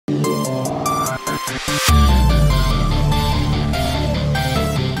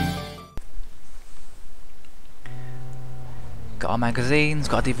Got our magazines,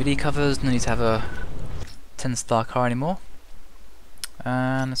 got our DVD covers, no need to have a 10-star car anymore.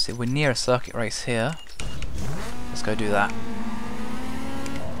 And let's see, we're near a circuit race here. Let's go do that.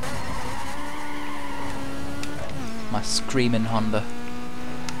 My screaming Honda.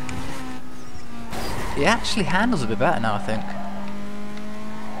 It actually handles a bit better now, I think.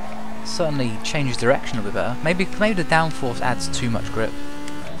 Certainly changes direction a bit better. Maybe the downforce adds too much grip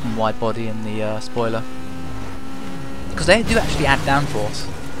from wide body and the spoiler. Because they do actually add downforce.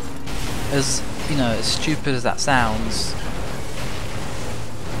 As you know, as stupid as that sounds,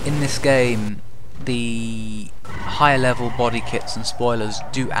 in this game, the higher level body kits and spoilers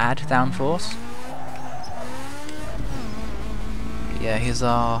do add downforce. But yeah, here's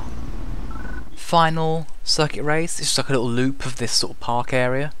our final circuit race. It's just like a little loop of this sort of park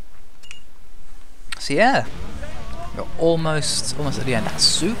area. So yeah, we're almost at the end. That's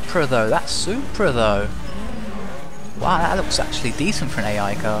Supra though. Wow, that looks actually decent for an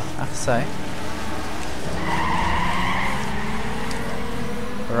AI car, I have to say.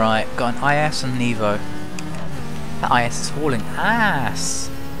 Right, got an IS and an Evo. That IS is hauling ass.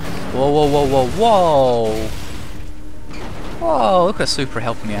 Whoa, whoa, whoa, whoa, whoa! Whoa, look at Supra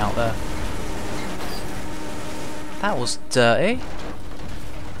helping me out there. That was dirty.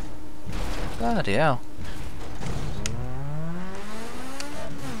 Bloody hell.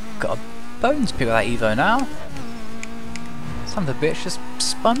 Got a bone to pick with that Evo now. Son of a bitch just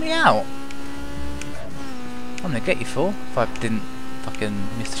spun me out. I'm gonna get you fool if I didn't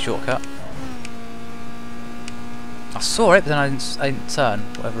fucking miss the shortcut. I saw it, but then I didn't turn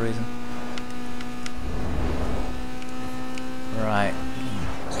for whatever reason. Right,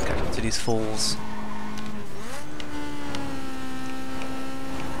 let's catch up to these fools.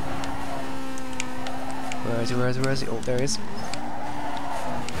 Where is he? Where is he? Where is he? Oh, there he is.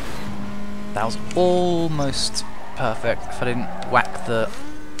 That was almost perfect if I didn't whack the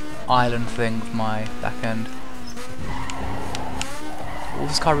island thing with my back end. Oh,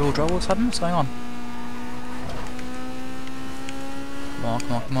 this car real drive all of a sudden? What's going on? Come on,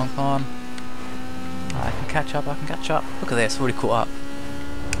 come on, come on, come on. I can catch up, I can catch up. Look at this, already caught up.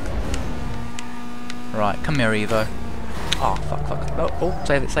 Right, come here, Evo. Oh, fuck, fuck. Oh,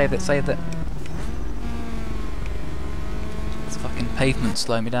 save it, save it, save it. This fucking pavement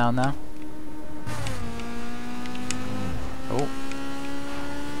slowing me down now. Oh.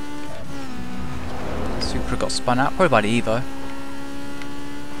 Supra got spun out, probably by the Evo.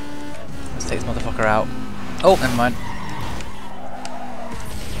 Let's take this motherfucker out. Oh, never mind.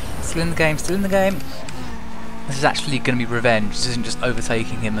 Still in the game, still in the game. This is actually going to be revenge. This isn't just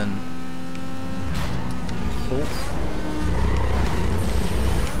overtaking him and... Oh.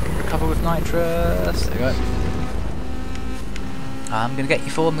 Recover with nitrous. There we go. I'm going to get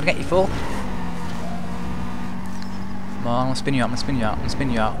you full, I'm going to get you full. Come on, I'm gonna spin you out, I'm gonna spin you out, I'm gonna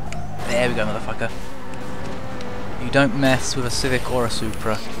spin you out. There we go, motherfucker. You don't mess with a Civic or a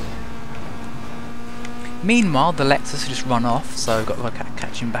Supra. Meanwhile, the Lexus just run off, so I've got to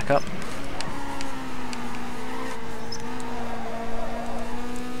catch him back up.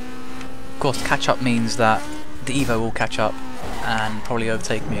 Of course, catch up means that the Evo will catch up and probably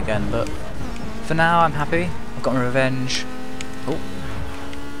overtake me again, but for now I'm happy. I've got my revenge. Oh.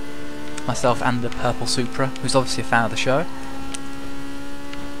 Myself and the purple Supra, who's obviously a fan of the show.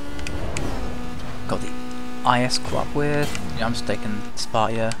 Got the IS caught up with. Yeah, I'm just taking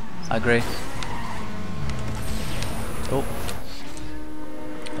Spartia, I agree. Oh.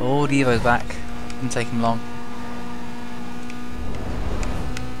 Oh, the Evo's back. Didn't take him long.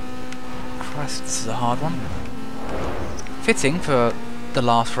 Christ, this is a hard one. Fitting for the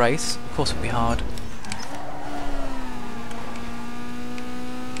last race. Of course it'll be hard.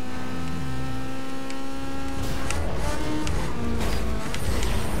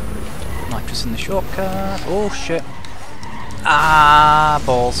 Nitrous in the shortcut. Oh shit. Ah,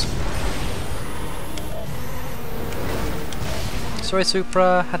 balls. Sorry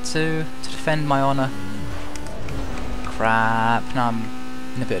Supra, had to defend my honour. Crap, now I'm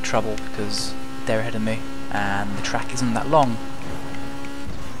in a bit of trouble because they're ahead of me and the track isn't that long.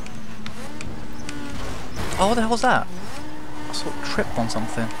 Oh, what the hell was that? I sort of tripped on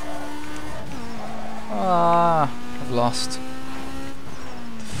something. Ah, I've lost.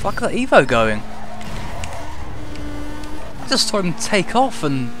 The fuck is that Evo going? I just saw him take off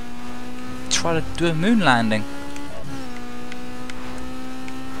and try to do a moon landing.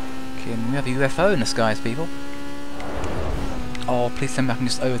 We have a UFO in the skies, people. Oh, please tell me I can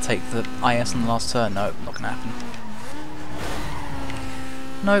just overtake the IS in the last turn. Nope, not gonna happen.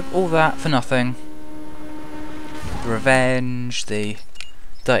 Nope, all that for nothing. The revenge, the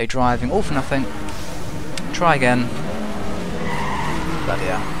dirty driving, all for nothing. Try again. Bloody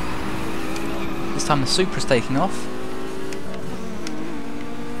hell. This time the Supra's taking off.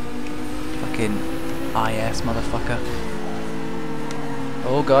 Fucking IS motherfucker.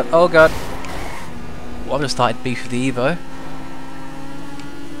 Oh god, oh god. Well, I've just started beef with the Evo.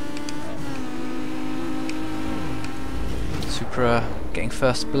 Supra getting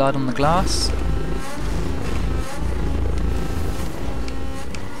first blood on the glass.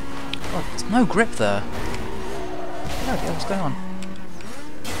 Oh, there's no grip there. Oh, what's going on?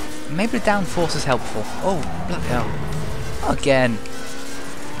 Maybe the downforce is helpful. Oh, bloody hell. Again.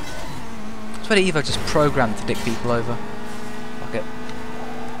 That's why the Evo just programmed to dick people over. Fuck it.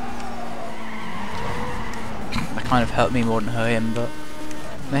 That kind of hurt me more than hurt him, but...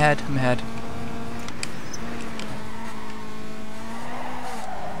 my head.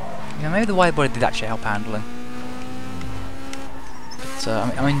 Yeah, maybe the wide body did actually help handling. But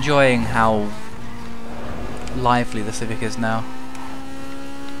I'm enjoying how lively the Civic is now.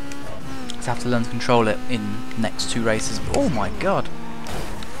 I have to learn to control it in the next 2 races. Oh my god!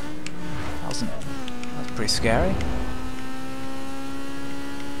 That was pretty scary.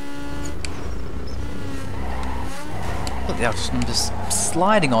 Look, yeah, I'm just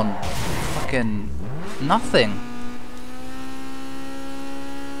sliding on fucking nothing.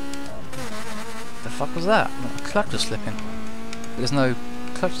 The fuck was that? The clutch was slipping. There's no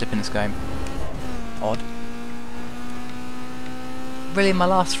clutch dip in this game. Odd. Really, my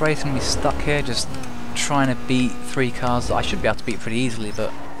last race I'm gonna be stuck here just trying to beat 3 cars that I should be able to beat pretty easily,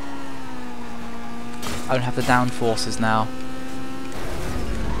 but I don't have the downforces now.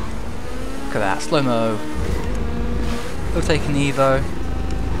 Look at that, slow-mo. Overtaking the Evo.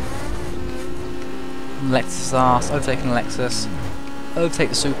 Lexus ass, overtaking the Lexus. Overtake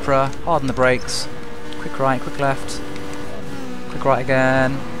the Supra, harden the brakes. Quick right, quick left. Quick right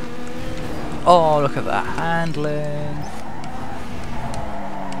again. Oh, look at that handling.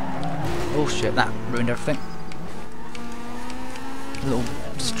 Oh shit, that ruined everything. A little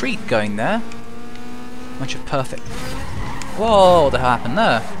street going there. Bunch of perfect. Whoa, what the hell happened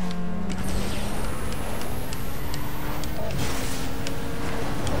there?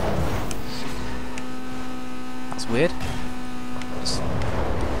 That's weird.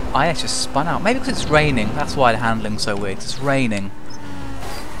 I just spun out. Maybe because it's raining. That's why the handling's so weird. It's raining.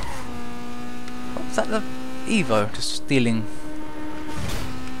 Oh, is that the Evo just stealing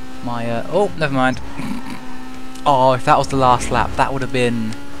my oh, never mind. Oh, if that was the last lap, that would have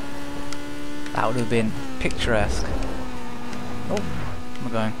been picturesque. Oh, where am I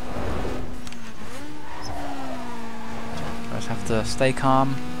going? I just have to stay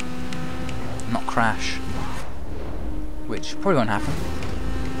calm, not crash, which probably won't happen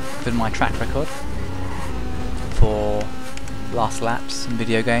given my track record for last laps in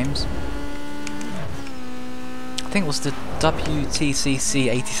video games. I think it was the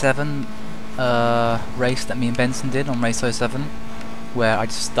WTCC 87 race that me and Benson did on race 07, where I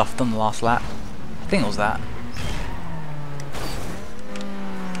just stuffed on the last lap. I think it was that.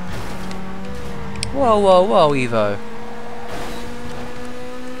 Whoa, whoa, whoa, Evo.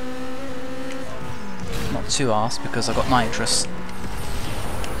 Not too arse because I got nitrous.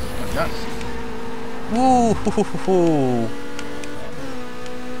 There we go. Woo hoo hoo hoo.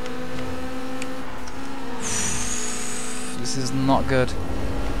 This is not good.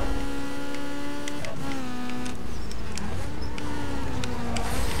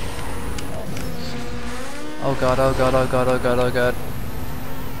 Oh god, oh god, oh god, oh god, oh god.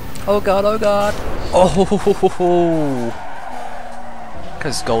 Oh god, oh god. Oh ho ho ho ho ho.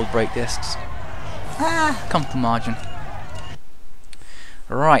 Because gold brake discs. Ah, comfortable margin.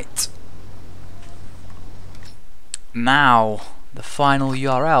 Right. Now, the final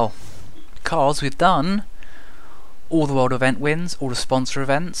URL. Because we've done all the world event wins, all the sponsor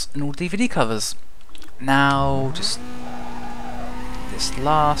events, and all the DVD covers. Now, just this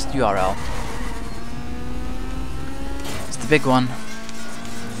last URL. It's the big one.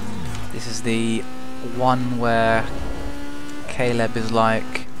 This is the one where Caleb is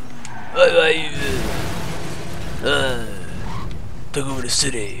like, took over the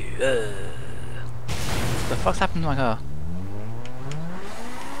city. The fuck's happened to my car?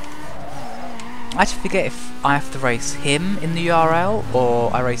 I actually forget if I have to race him in the URL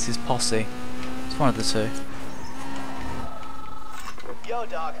or I race his posse. It's one of the two. Yo,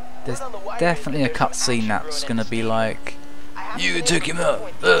 dog. There's definitely a cutscene that's gonna be like, you took him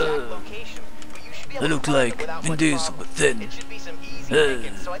out. They look like Vin Diesel but thin.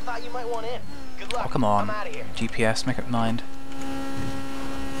 Oh come on, GPS, make up your mind.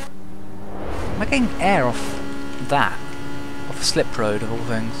 Am I getting air off that? Off a slip road of all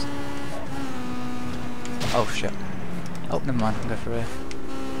things? Oh shit. Oh, never mind, I'll go through here.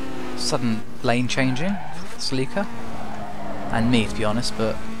 Sudden lane changing, Sleeker. And me, to be honest,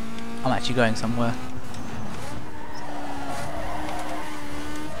 but I'm actually going somewhere.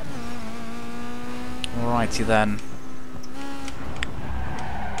 Alrighty then.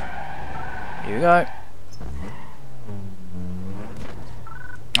 Here we go.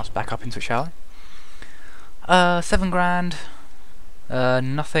 Let's back up into it, shall we? 7 grand.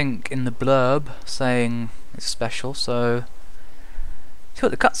 Nothing in the blurb saying it's special, so see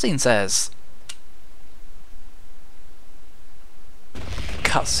what the cutscene says.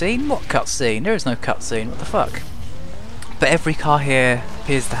 Cutscene? What cutscene? There is no cutscene, what the fuck? But every car here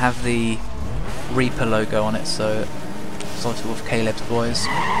appears to have the Reaper logo on it, so it's obviously with Caleb's boys.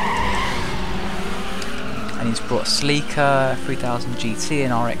 And he's brought a Sleeker, 3000 GT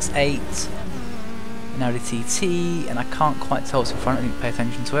and RX-8, an Audi TT, and I can't quite tell what's in front, I didn't pay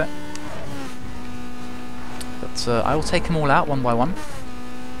attention to it. But I will take them all out one by one.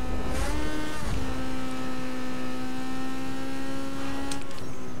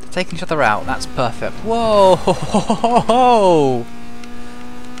 They're taking each other out, that's perfect. Whoa!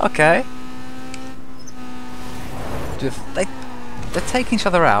 Okay. They're taking each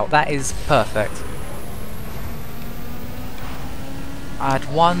other out, that is perfect. I had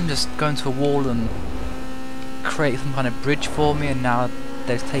one just go into a wall and create some kind of bridge for me, and now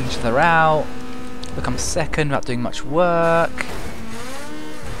they're taking each other out. Become second without doing much work.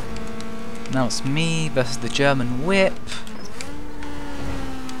 Now it's me versus the German whip.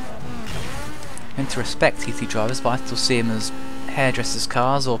 And to respect TT drivers, but I still see them as hairdressers'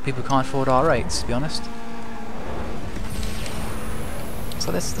 cars or people who can't afford R8s, to be honest.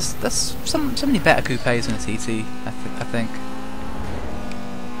 So there's so many better coupes than a TT, I think.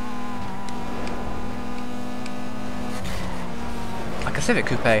 Like a Civic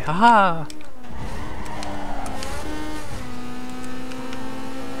coupe, haha!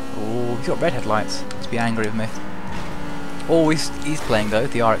 Oh, he's got red headlights. Let's be angry with me. Oh, he's playing though,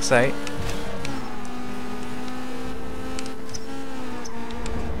 the RX-8.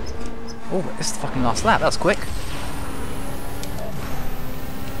 Oh, this is the fucking last lap, that's quick.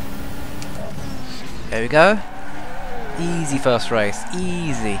 There we go. Easy first race,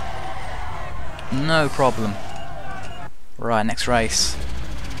 easy. No problem. Right, next race.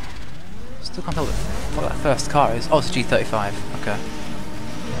 Still can't tell what that first car is. Oh, it's a G35. Okay.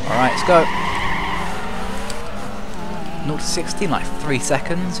 Alright, let's go. 0 to 60 in like 3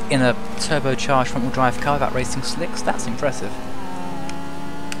 seconds in a turbocharged front wheel drive car without racing slicks. That's impressive.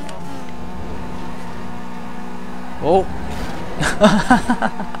 Oh!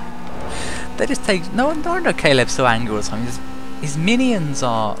 They just take. No wonder Caleb's so angry all the time. His minions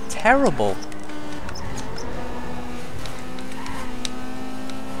are terrible.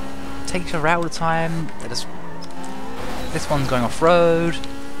 Take each other out all the time. This one's going off road.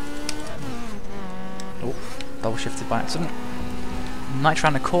 Oh, double shifted by accident. Nitro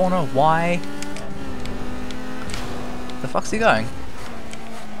around the corner. Why? The fuck's he going?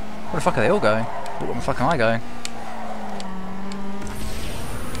 Where the fuck are they all going? Where the fuck am I going?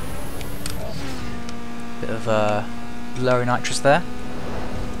 Bit of blurry nitrous there.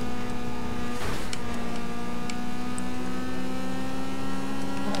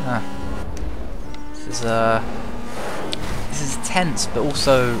 This is tense, but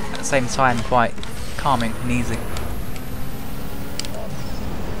also at the same time quite calming and easy.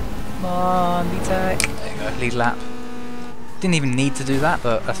 Come on, VTEC. There you go, lead lap. Didn't even need to do that,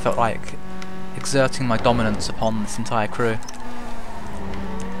 but I felt like exerting my dominance upon this entire crew.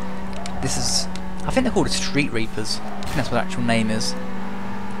 This is, I think they're called Street Reapers. I think that's what the actual name is.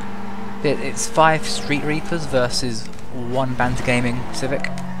 It's 5 Street Reapers versus 1 Banter Gaming Civic,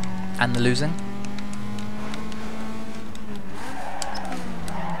 and the losing.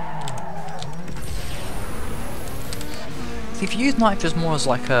 See, if you use nitrous more as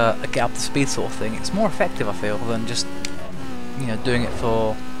like a get up to speed sort of thing, it's more effective, I feel, than just, you know, doing it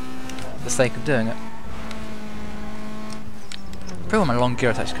for the sake of doing it. Probably when my long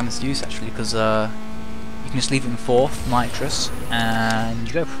gear attach comes to use actually, because you can just leave it in 4th, nitrous, and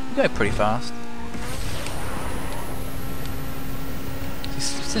you go pretty fast. He's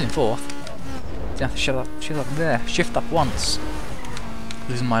still in 4th. You have to shift up once.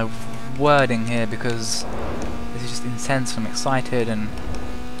 Losing my wording here because this is just intense. I'm excited and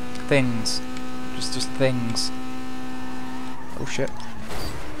things, just things. Oh shit.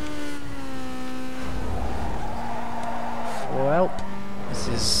 Well, this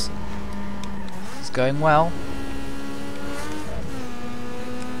is going well.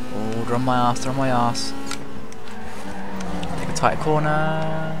 Oh, they're on my ass, they're on my ass. Take a tight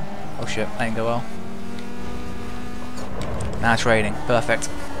corner. Oh shit, that didn't go well. Now it's raining. Perfect.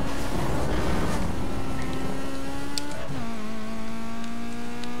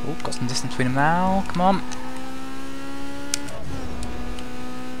 Oh, got some distance between them now. Come on.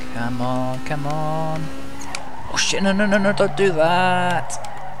 Come on, come on. Oh shit, no, no, no, no, don't do that.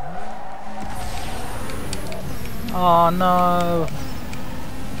 Oh no.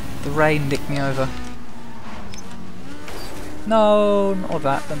 The rain nicked me over. No, not all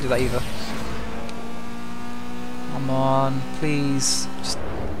that, don't do that either. Come on, please. Just...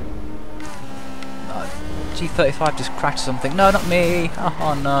 G35 just crashed something. No, not me.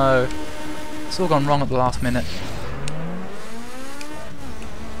 Oh no. It's all gone wrong at the last minute.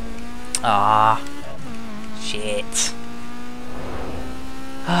 Ah, shit.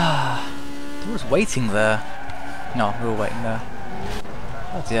 Ah, I was waiting there. No, we were waiting there.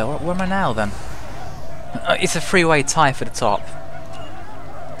 Oh dear, where am I now then? It's a three-way tie for the top.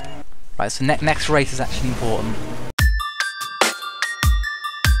 Right, so next race is actually important.